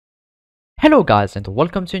Hello guys, and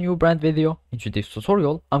welcome to a new brand video. In today's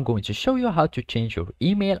tutorial, I'm going to show you how to change your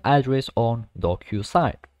email address on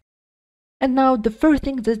DocuSign. And now the first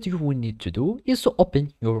thing that you will need to do is to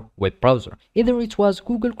open your web browser. Either it was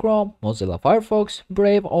Google Chrome, Mozilla Firefox,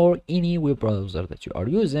 Brave, or any web browser that you are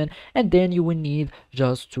using. And then you will need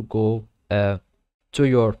just to go to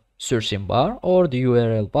your searching bar or the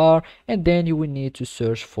URL bar, and then you will need to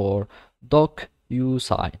search for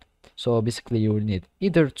DocuSign. So basically you will need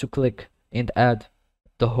either to click and add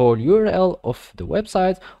the whole URL of the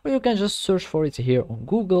website, or you can just search for it here on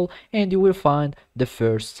Google and you will find the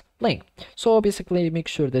first link. So basically make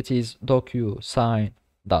sure that is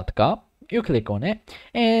DocuSign.com. You click on it,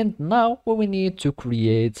 and now we will need to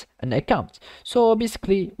create an account. So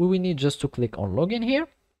basically we will need just to click on login here.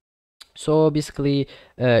 So basically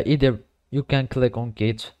either you can click on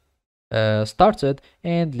get started,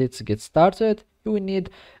 and let's get started. You will need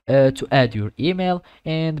to add your email,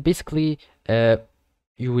 and basically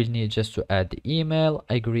you will need just to add the email,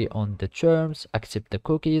 agree on the terms, accept the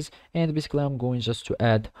cookies, and basically I'm going just to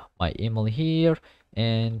add my email here,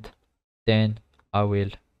 and then I will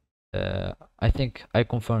I think I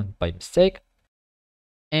confirmed by mistake.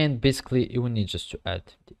 And basically you will need just to add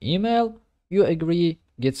the email, you agree,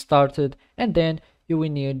 get started, and then you will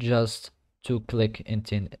need just to click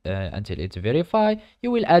until it's verified. You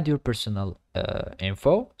will add your personal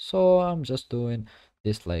info. So I'm just doing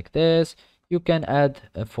this like this. You can add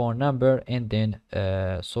a phone number, and then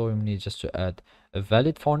so you need just to add a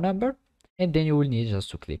valid phone number, and then you will need just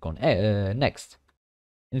to click on next.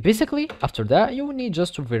 And basically after that you will need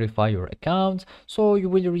just to verify your account. So you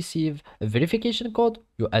will receive a verification code,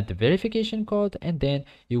 you add the verification code, and then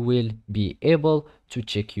you will be able to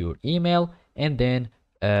check your email, and then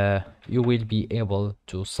you will be able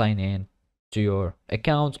to sign in to your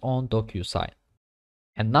account on DocuSign.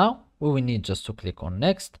 And now we will need just to click on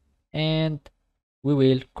next, and we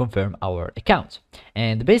will confirm our account.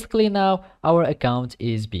 And basically now our account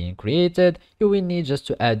is being created. You will need just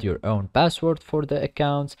to add your own password for the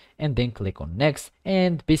account, and then click on next.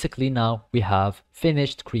 And basically now we have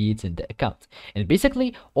finished creating the account. And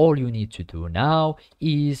basically all you need to do now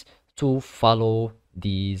is to follow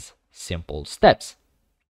these simple steps.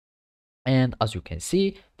 And as you can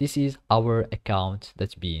see, this is our account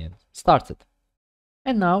that's being started.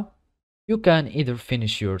 And now you can either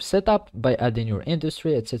finish your setup by adding your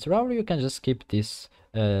industry, etc., or you can just skip these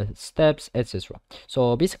steps, etc.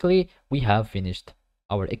 So basically we have finished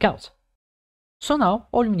our account. So now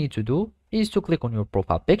all you need to do is to click on your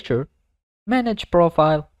profile picture, manage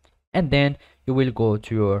profile, and then you will go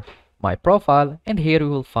to your my profile, and here you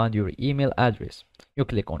will find your email address. You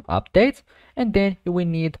click on update, and then you will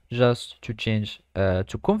need just to change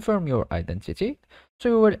to confirm your identity. So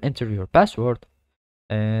you will enter your password,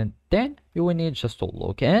 and then you will need just to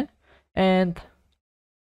log in, and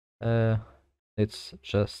let's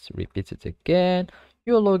just repeat it again.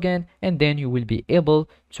 You log in, and then you will be able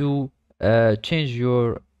to change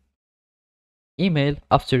your email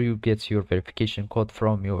after you get your verification code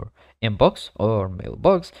from your inbox or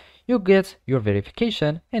mailbox. You get your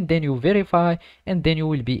verification, and then you verify, and then you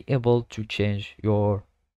will be able to change your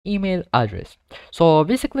email address. So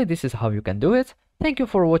basically this is how you can do it. Thank you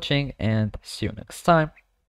for watching, and see you next time.